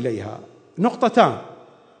أصل إليها نقطتان.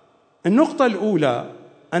 النقطة الأولى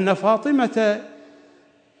أن فاطمة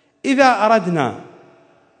إذا أردنا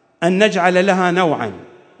أن نجعل لها نوعا،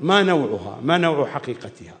 ما نوعها، ما نوع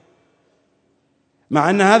حقيقتها، مع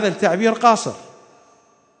أن هذا التعبير قاصر،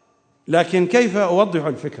 لكن كيف أوضح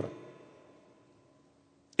الفكرة؟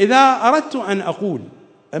 إذا أردت أن أقول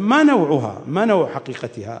ما نوعها، ما نوع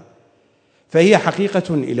حقيقتها، فهي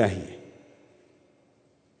حقيقة إلهية،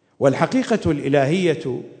 والحقيقة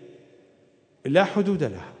الإلهية لا حدود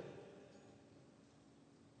لها.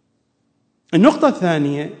 النقطة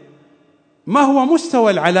الثانية ما هو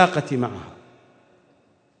مستوى العلاقة معها؟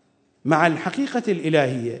 مع الحقيقة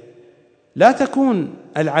الإلهية لا تكون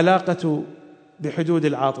العلاقة بحدود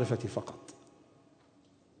العاطفة فقط،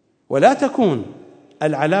 ولا تكون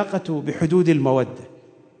العلاقة بحدود المودة.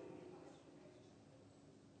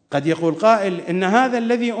 قد يقول قائل إن هذا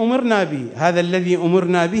الذي أمرنا به، هذا الذي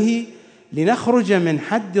أمرنا به لنخرج من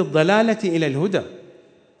حد الضلالة إلى الهدى،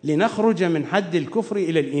 لنخرج من حد الكفر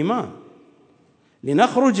إلى الإيمان،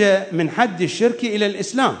 لنخرج من حد الشرك إلى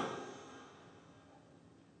الإسلام.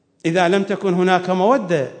 إذا لم تكن هناك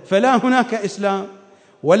مودة فلا هناك إسلام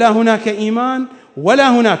ولا هناك إيمان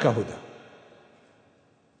ولا هناك هدى.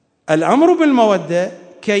 الأمر بالمودة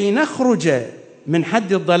كي نخرج من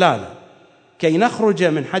حد الضلالة، كي نخرج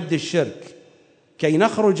من حد الشرك، كي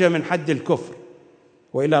نخرج من حد الكفر،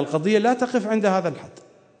 وإلا القضية لا تقف عند هذا الحد،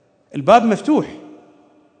 الباب مفتوح.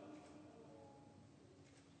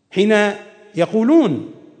 حين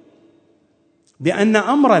يقولون بأن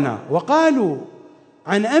أمرنا، وقالوا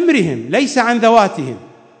عن أمرهم ليس عن ذواتهم،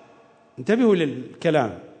 انتبهوا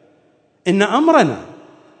للكلام، إن أمرنا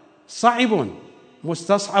صعب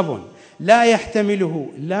مستصعب لا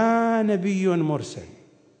يحتمله لا نبي مرسل،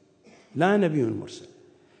 لا نبي مرسل،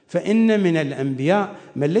 فإن من الأنبياء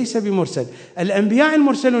من ليس بمرسل. الأنبياء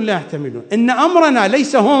المرسلون لا يحتملون. إن أمرنا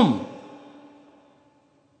ليس هم،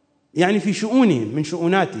 يعني في شؤونهم من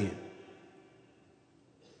شؤوناتهم،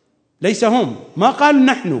 ليس هم، ما قالوا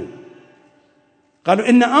نحن، قالوا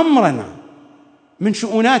إن أمرنا من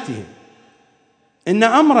شؤوناتهم، إن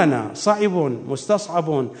أمرنا صعب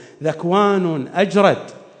مستصعب ذكوان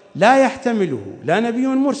أجرد لا يحتمله لا نبي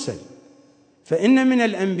مرسل، فإن من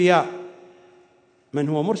الأنبياء من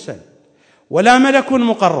هو مرسل، ولا ملك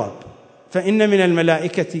مقرب، فإن من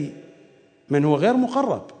الملائكة من هو غير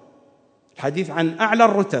مقرب. الحديث عن أعلى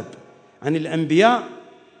الرتب، عن الأنبياء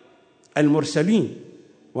المرسلين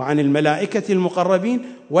وعن الملائكة المقربين،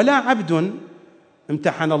 ولا عبد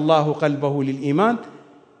امتحن الله قلبه للإيمان.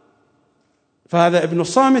 فهذا ابن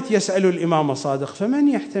الصامت يسأل الإمام الصادق: فمن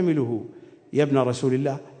يحتمله يا ابن رسول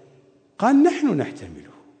الله؟ قال: نحن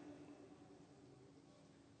نحتمله،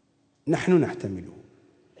 نحن نحتمله.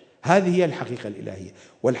 هذه هي الحقيقة الإلهية.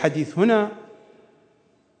 والحديث هنا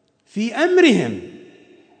في أمرهم،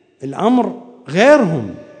 الأمر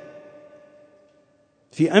غيرهم،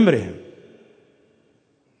 في أمرهم.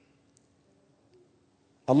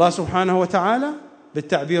 الله سبحانه وتعالى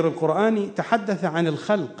بالتعبير القرآني تحدث عن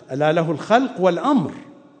الخلق، ألا له الخلق والأمر،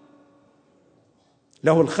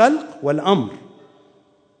 له الخلق والأمر.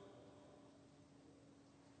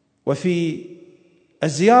 وفي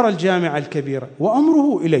الزيارة الجامعة الكبيرة: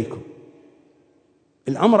 وأمره إليكم.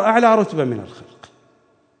 الأمر أعلى رتبة من الخلق،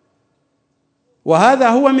 وهذا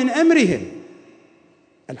هو من أمرهم.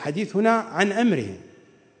 الحديث هنا عن أمرهم،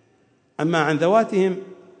 أما عن ذواتهم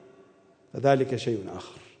فذلك شيء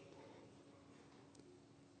آخر.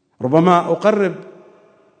 ربما أقرب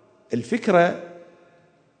الفكرة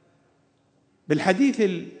بالحديث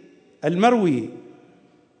المروي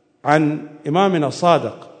عن إمامنا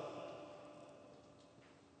الصادق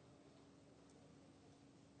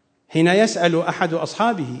حين يسأل أحد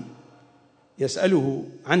أصحابه، يسأله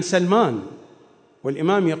عن سلمان،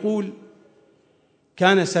 والإمام يقول: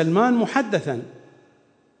 كان سلمان محدثا.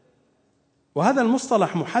 وهذا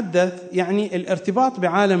المصطلح محدث يعني الارتباط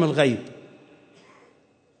بعالم الغيب.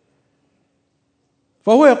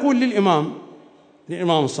 فهو يقول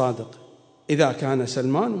للإمام الصادق: إذا كان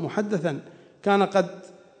سلمان محدثا كان قد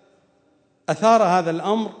أثار هذا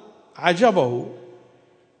الأمر عجبه.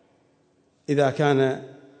 إذا كان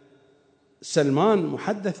سلمان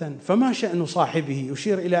محدثا فما شأن صاحبه؟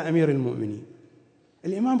 يشير إلى أمير المؤمنين.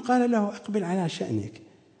 الإمام قال له: أقبل على شأنك،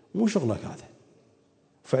 مو شغلك هذا.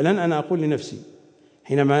 فعلا أنا أقول لنفسي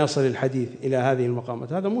حينما يصل الحديث إلى هذه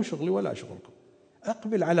المقامات: هذا مو شغلي ولا شغلكم،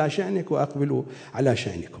 أقبل على شأنك وأقبلوا على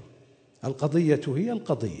شأنكم. القضية هي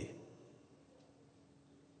القضية.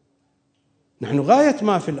 نحن غاية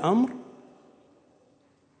ما في الأمر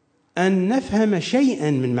أن نفهم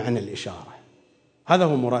شيئا من معنى الإشارة. هذا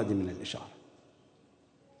هو مرادي من الإشارة،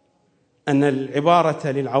 أن العبارة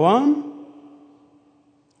للعوام،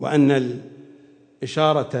 وأن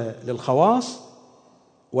الإشارة للخواص،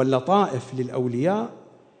 واللطائف للأولياء،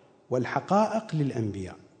 والحقائق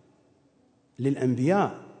للأنبياء.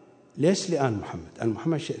 للأنبياء، ليس لآل محمد. آل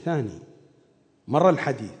محمد شيء ثاني. مر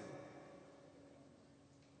الحديث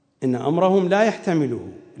إن أمرهم لا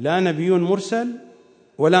يحتمله لا نبي مرسل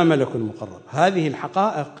ولا ملك مقرب. هذه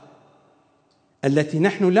الحقائق التي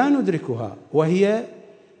نحن لا ندركها وهي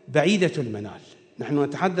بعيدة المنال. نحن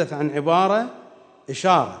نتحدث عن عبارة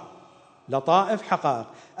إشارة، لطائف، حقائق.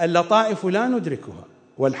 اللطائف لا ندركها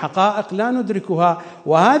والحقائق لا ندركها،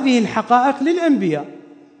 وهذه الحقائق للأنبياء،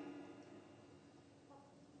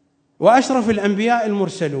 وأشرف الأنبياء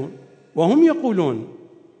المرسلون، وهم يقولون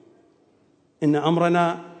إن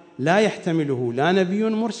أمرنا لا يحتمله لا نبي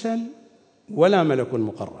مرسل ولا ملك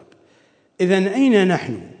مقرب. إذن أين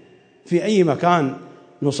نحن؟ في أي مكان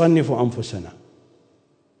نصنف أنفسنا؟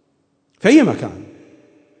 في أي مكان؟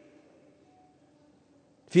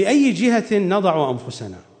 في أي جهة نضع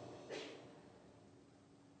أنفسنا؟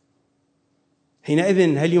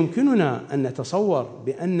 حينئذ هل يمكننا أن نتصور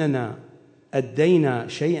بأننا أدينا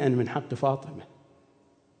شيئا من حق فاطمة؟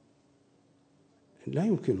 لا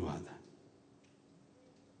يمكن هذا.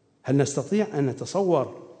 هل نستطيع أن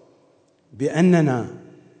نتصور بأننا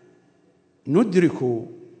ندرك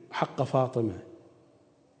حق فاطمة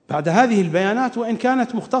بعد هذه البيانات وإن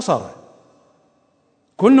كانت مختصرة؟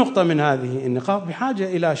 كل نقطة من هذه النقاط بحاجة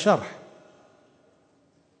إلى شرح،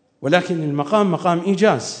 ولكن المقام مقام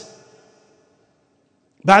إيجاز.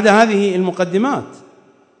 بعد هذه المقدمات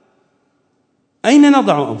أين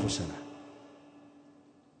نضع أنفسنا؟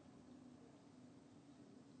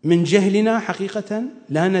 من جهلنا حقيقة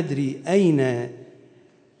لا ندري أين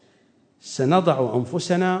سنضع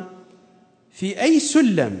أنفسنا، في أي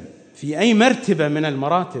سلم، في أي مرتبة من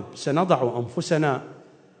المراتب سنضع أنفسنا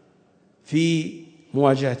في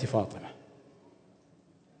مواجهة فاطمة.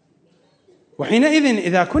 وحينئذ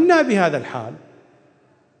إذا كنا بهذا الحال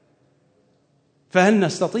فهل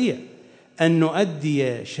نستطيع أن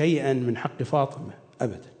نؤدي شيئا من حق فاطمة؟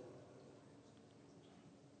 أبدا.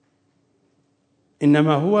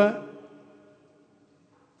 إنما هو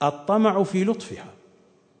الطمع في لطفها،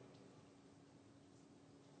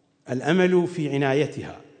 الأمل في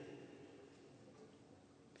عنايتها،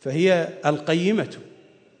 فهي القيمة.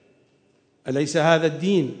 أليس هذا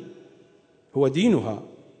الدين هو دينها؟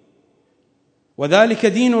 وذلك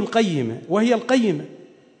دين القيمة، وهي القيمة.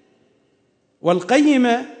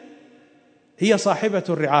 والقيمة هي صاحبة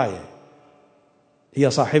الرعاية، هي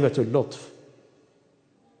صاحبة اللطف.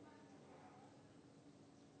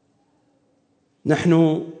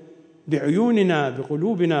 نحن بعيوننا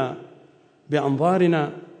بقلوبنا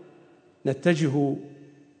بأنظارنا نتجه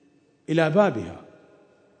إلى بابها،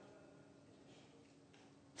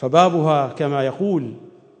 فبابها كما يقول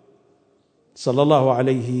صلى الله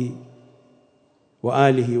عليه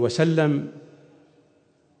وآله وسلم: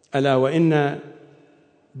 ألا وإن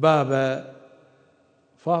باب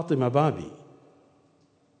فاطمة بابي.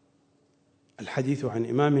 الحديث عن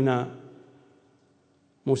إمامنا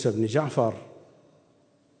موسى بن جعفر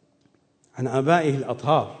عن آبائه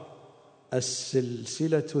الأطهار،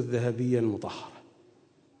 السلسلة الذهبية المطهرة،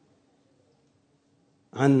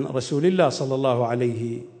 عن رسول الله صلى الله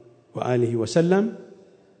عليه وآله وسلم: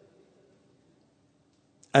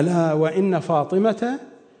 ألا وإن فاطمة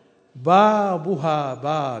بابها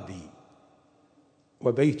بابي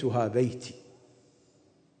وبيتها بيتي،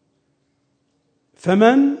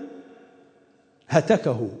 فمن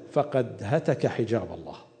هتكه فقد هتك حجاب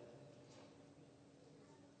الله.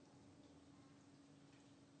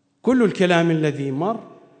 كل الكلام الذي مر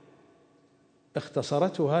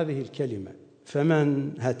اختصرته هذه الكلمة: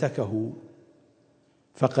 فمن هتكه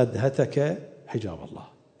فقد هتك حجاب الله.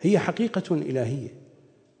 هي حقيقة إلهية.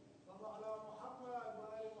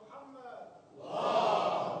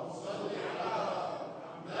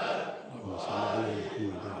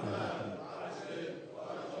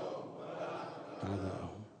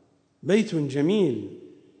 بيت جميل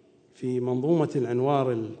في منظومة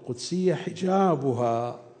الأنوار القدسية: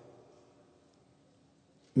 حجابها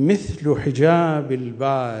مثل حجاب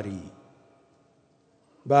الباري،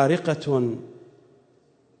 بارقة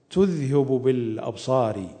تذهب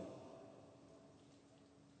بالأبصار.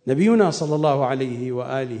 نبينا صلى الله عليه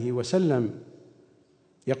وآله وسلم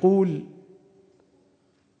يقول: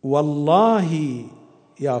 والله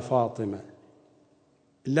يا فاطمة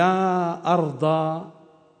لا أرضى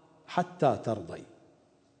حتى ترضي،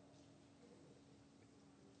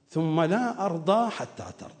 ثم لا أرضى حتى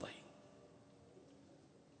ترضي.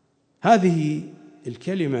 هذه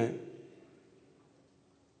الكلمة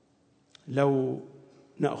لو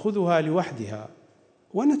نأخذها لوحدها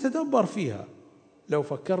ونتدبر فيها، لو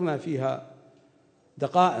فكرنا فيها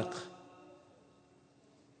دقائق.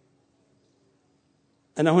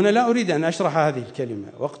 أنا هنا لا أريد أن أشرح هذه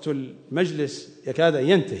الكلمة، وقت المجلس يكاد أن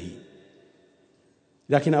ينتهي،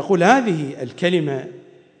 لكن أقول هذه الكلمة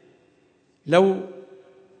لو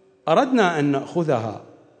أردنا أن نأخذها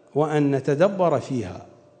وأن نتدبر فيها،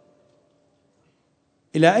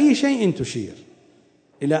 إلى أي شيء تشير؟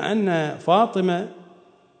 إلى أن فاطمة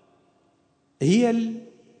هي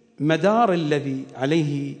المدار الذي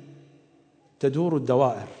عليه تدور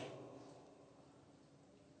الدوائر.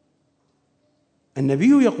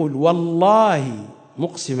 النبي يقول: والله،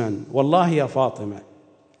 مقسما، والله يا فاطمة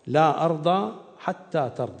لا أرضى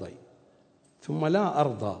حتى ترضي، ثم لا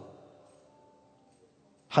أرضى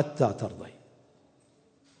حتى ترضي.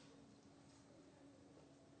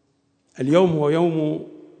 اليوم هو يوم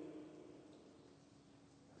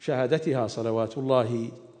شهادتها صلوات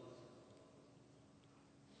الله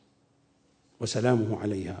وسلامه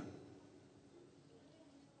عليها.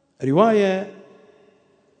 رواية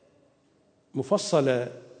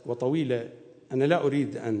مفصلة وطويلة أنا لا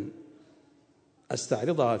أريد أن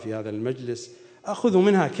أستعرضها في هذا المجلس، أخذ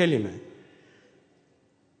منها كلمة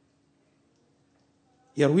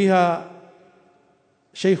يرويها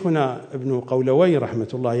شيخنا ابن قولوي رحمة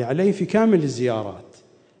الله عليه في كامل الزيارات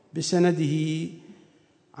بسنده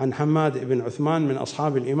عن حماد بن عثمان من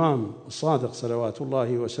أصحاب الإمام الصادق صلوات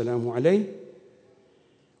الله وسلامه عليه.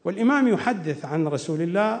 والإمام يحدث عن رسول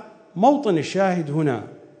الله. موطن الشاهد هنا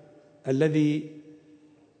الذي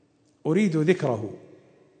أريد ذكره: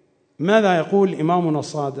 ماذا يقول إمامنا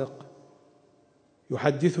الصادق؟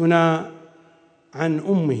 يحدثنا عن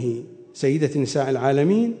أمه سيدة نساء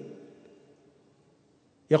العالمين،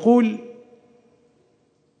 يقول: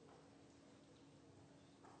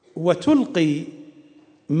 وتلقي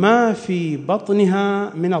ما في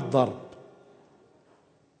بطنها من الضرب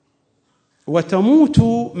وتموت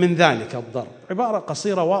من ذلك الضرب. عبارة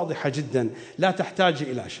قصيرة واضحة جدا لا تحتاج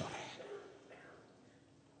إلى شرح.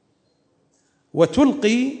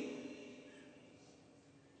 وتلقي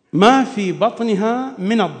ما في بطنها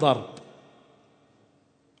من الضرب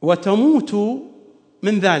وتموت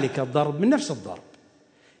من ذلك الضرب، من نفس الضرب،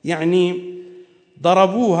 يعني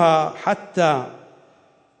ضربوها حتى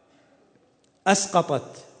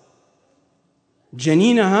أسقطت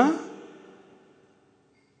جنينها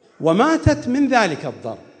وماتت من ذلك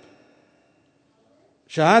الضرب.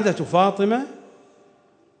 شهادة فاطمة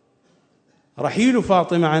رحيل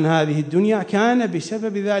فاطمة عن هذه الدنيا كان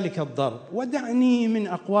بسبب ذلك الضرب. ودعني من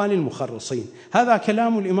أقوال المخرصين، هذا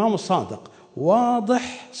كلام الإمام الصادق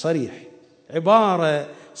واضح صريح، عبارة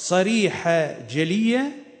صريحة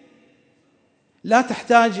جلية لا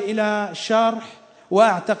تحتاج إلى شرح،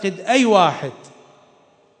 وأعتقد أي واحد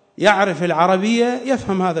يعرف العربية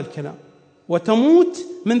يفهم هذا الكلام. وتموت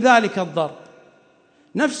من ذلك الضرب،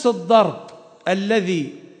 نفس الضرب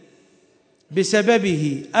الذي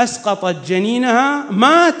بسببه أسقطت جنينها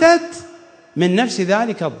ماتت من نفس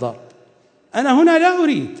ذلك الضرب. أنا هنا لا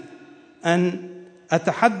أريد أن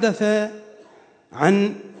أتحدث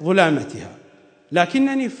عن ظلامتها،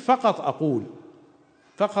 لكنني فقط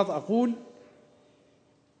أقول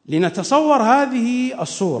لنتصور هذه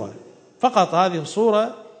الصورة، فقط هذه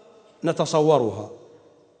الصورة نتصورها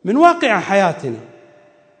من واقع حياتنا.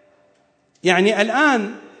 يعني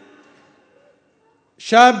الآن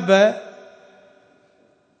شابة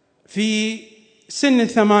في سن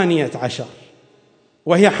 18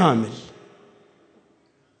 وهي حامل،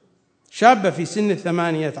 شابة في سن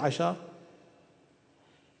 18.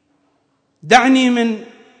 دعني من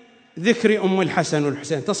ذكر أم الحسن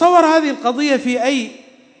والحسين، تصور هذه القضية في أي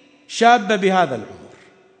شابة بهذا العمر،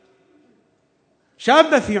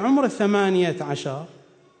 شابة في عمر 18،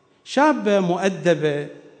 شابة مؤدبة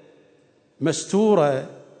مستورة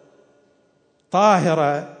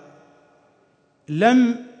طاهرة،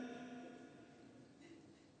 لم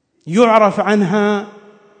يعرف عنها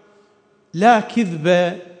لا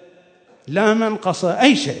كذبة لا منقصة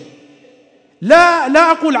أي شيء.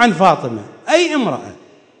 لا أقول عن فاطمة، أي امرأة،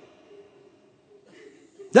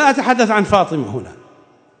 لا أتحدث عن فاطمة هنا،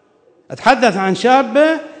 أتحدث عن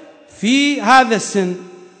شابة في هذا السن،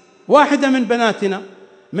 واحدة من بناتنا،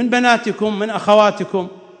 من بناتكم، من أخواتكم،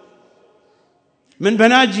 من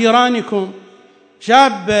بنات جيرانكم،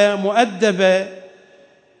 شابة مؤدبة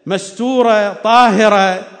مستورة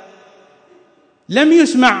طاهرة، لم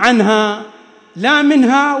يسمع عنها لا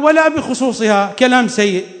منها ولا بخصوصها كلام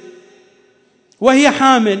سيء، وهي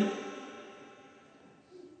حامل.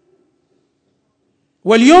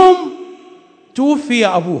 واليوم توفي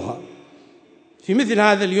أبوها في مثل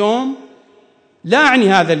هذا اليوم، لا أعني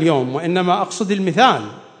هذا اليوم وإنما أقصد المثال،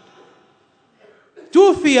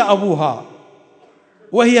 توفي أبوها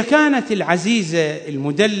وهي كانت العزيزة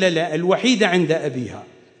المدللة الوحيدة عند أبيها،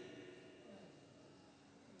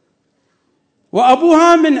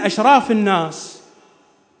 وأبوها من أشراف الناس.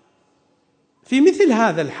 في مثل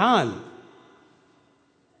هذا الحال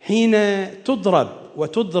حين تضرب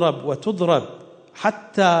وتضرب وتضرب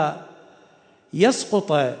حتى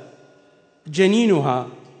يسقط جنينها،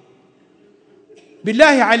 بالله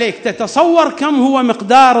عليك تتصور كم هو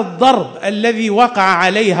مقدار الضرب الذي وقع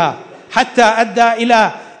عليها حتى أدى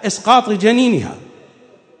إلى إسقاط جنينها.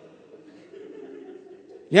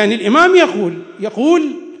 يعني الإمام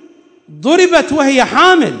يقول ضربت وهي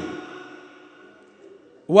حامل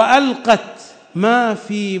وألقت ما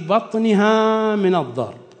في بطنها من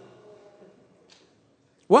الضرب.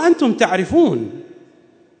 وأنتم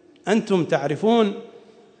تعرفون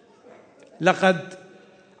لقد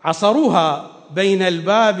عصروها بين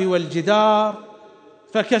الباب والجدار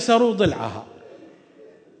فكسروا ضلعها،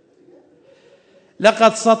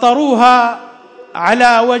 لقد سطروها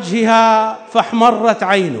على وجهها فاحمرت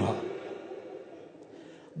عينها،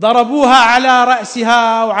 ضربوها على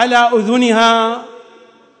رأسها وعلى أذنها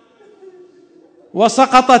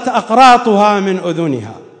وسقطت أقراطها من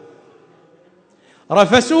أذنها،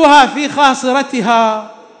 رفسوها في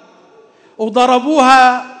خاصرتها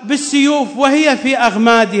وضربوها بالسيوف وهي في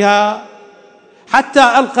أغمادها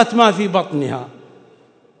حتى ألقت ما في بطنها.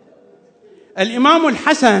 الإمام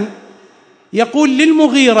الحسن يقول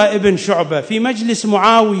للمغيرة ابن شعبة في مجلس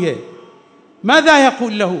معاوية، ماذا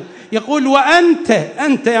يقول له؟ يقول وأنت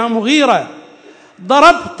يا مغيرة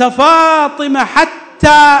ضربت فاطمة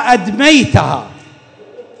حتى أدميتها،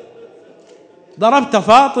 ضربت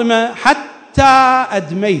فاطمة حتى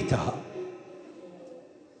أدميتها،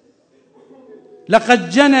 لقد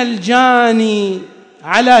جنى الجاني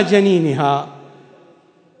على جنينها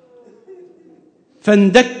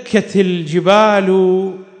فاندكت الجبال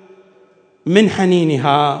من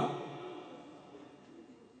حنينها،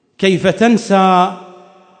 كيف تنسى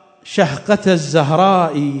شهقة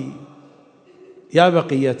الزهراء يا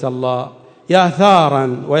بقية الله، يا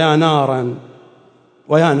ثارا ويا نارا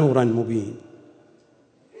ويا نورا مبين.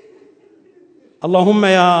 اللهم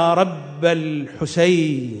يا رب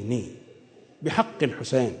الحسين بحق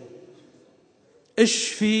الحسين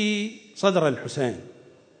اشفي صدر الحسين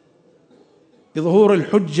بظهور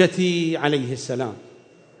الحجة عليه السلام.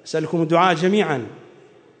 أسألكم الدعاء جميعا،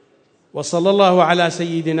 وصلى الله على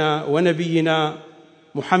سيدنا ونبينا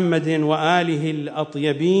محمد وآله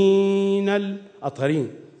الأطيبين الأطهرين.